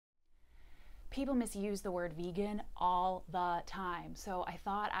People misuse the word vegan all the time, so I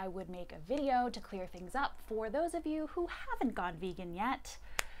thought I would make a video to clear things up for those of you who haven't gone vegan yet.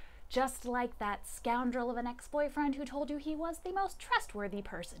 Just like that scoundrel of an ex-boyfriend who told you he was the most trustworthy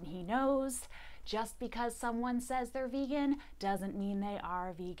person he knows. Just because someone says they're vegan doesn't mean they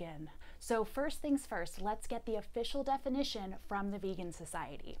are vegan. So first things first, let's get the official definition from the Vegan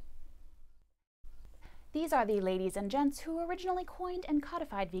Society. These are the ladies and gents who originally coined and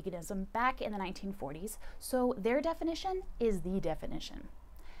codified veganism back in the 1940s, so their definition is the definition.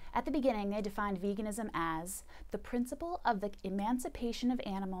 At the beginning, they defined veganism as the principle of the emancipation of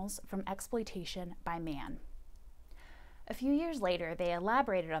animals from exploitation by man. A few years later, they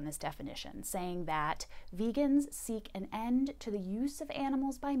elaborated on this definition, saying that vegans seek an end to the use of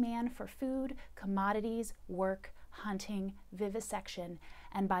animals by man for food, commodities, work, hunting, vivisection,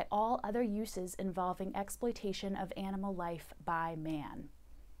 and by all other uses involving exploitation of animal life by man.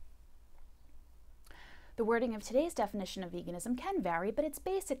 The wording of today's definition of veganism can vary, but it's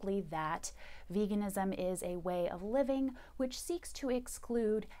basically that veganism is a way of living which seeks to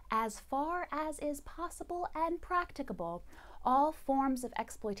exclude, as far as is possible and practicable, all forms of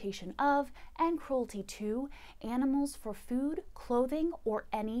exploitation of and cruelty to animals for food, clothing, or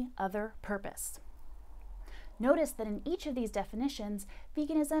any other purpose. Notice that in each of these definitions,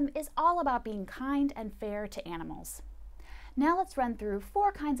 veganism is all about being kind and fair to animals. Now let's run through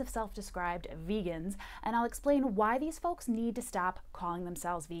 4 kinds of self-described vegans, and I'll explain why these folks need to stop calling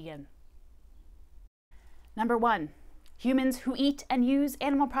themselves vegan. Number 1, humans who eat and use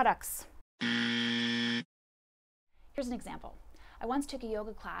animal products. Here's an example. I once took a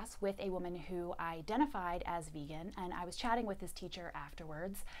yoga class with a woman who identified as vegan, and I was chatting with this teacher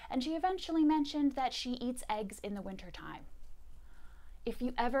afterwards, and she eventually mentioned that she eats eggs in the wintertime. If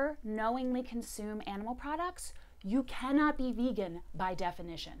you ever knowingly consume animal products, you cannot be vegan by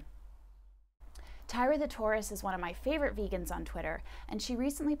definition. Tyra the Taurus is one of my favorite vegans on Twitter, and she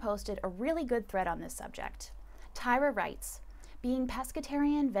recently posted a really good thread on this subject. Tyra writes, "Being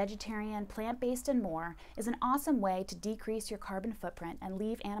pescatarian, vegetarian, plant-based, and more is an awesome way to decrease your carbon footprint and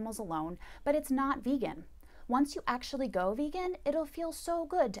leave animals alone, but it's not vegan. Once you actually go vegan, it'll feel so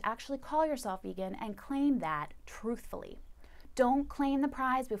good to actually call yourself vegan and claim that truthfully. Don't claim the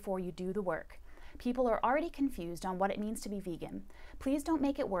prize before you do the work. People are already confused on what it means to be vegan. Please don't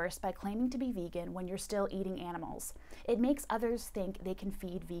make it worse by claiming to be vegan when you're still eating animals. It makes others think they can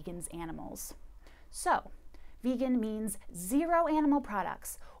feed vegans animals." So, vegan means 0 animal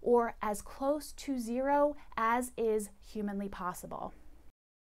products, or as close to 0 as is humanly possible.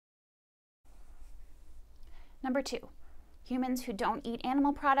 Number 2, humans who don't eat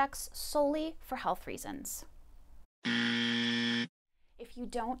animal products solely for health reasons. If you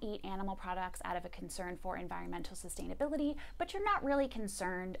don't eat animal products out of a concern for environmental sustainability, but you're not really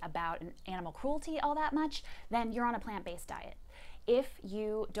concerned about animal cruelty all that much, then you're on a plant-based diet. If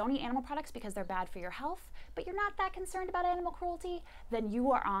you don't eat animal products because they're bad for your health, but you're not that concerned about animal cruelty, then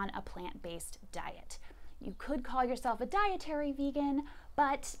you are on a plant-based diet. You could call yourself a dietary vegan,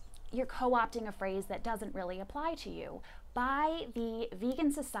 but you're co-opting a phrase that doesn't really apply to you. By the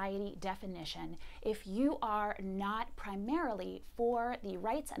Vegan Society definition, if you are not primarily for the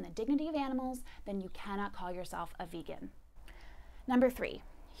rights and the dignity of animals, then you cannot call yourself a vegan. Number 3,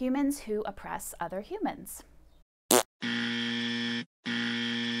 humans who oppress other humans.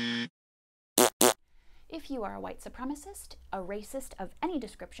 If you are a white supremacist, a racist of any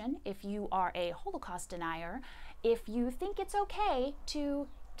description, if you are a Holocaust denier, if you think it's okay to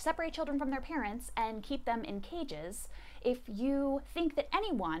separate children from their parents and keep them in cages, if you think that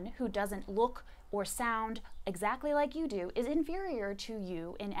anyone who doesn't look or sound exactly like you do is inferior to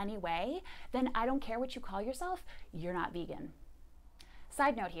you in any way, then I don't care what you call yourself, you're not vegan.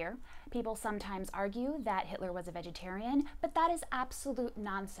 Side note here, people sometimes argue that Hitler was a vegetarian, but that is absolute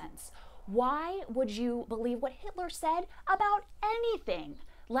nonsense. Why would you believe what Hitler said about anything,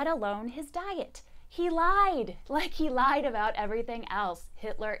 let alone his diet? He lied, like he lied about everything else.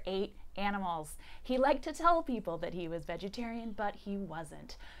 Hitler ate animals. He liked to tell people that he was vegetarian, but he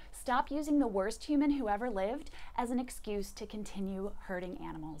wasn't. Stop using the worst human who ever lived as an excuse to continue hurting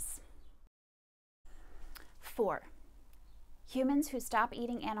animals. 4, humans who stop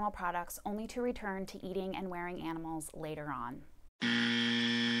eating animal products only to return to eating and wearing animals later on.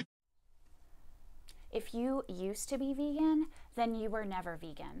 If you used to be vegan, then you were never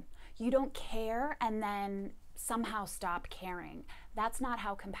vegan. You don't care and then somehow stop caring. That's not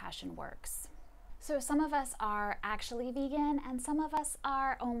how compassion works. So some of us are actually vegan and some of us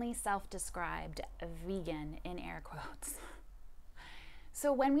are only self-described vegan in air quotes.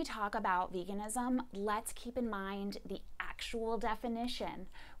 So when we talk about veganism, let's keep in mind the actual definition,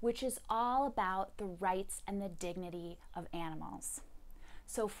 which is all about the rights and the dignity of animals.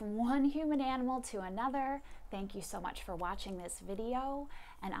 So from one human animal to another, thank you so much for watching this video,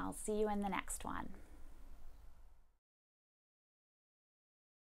 and I'll see you in the next one.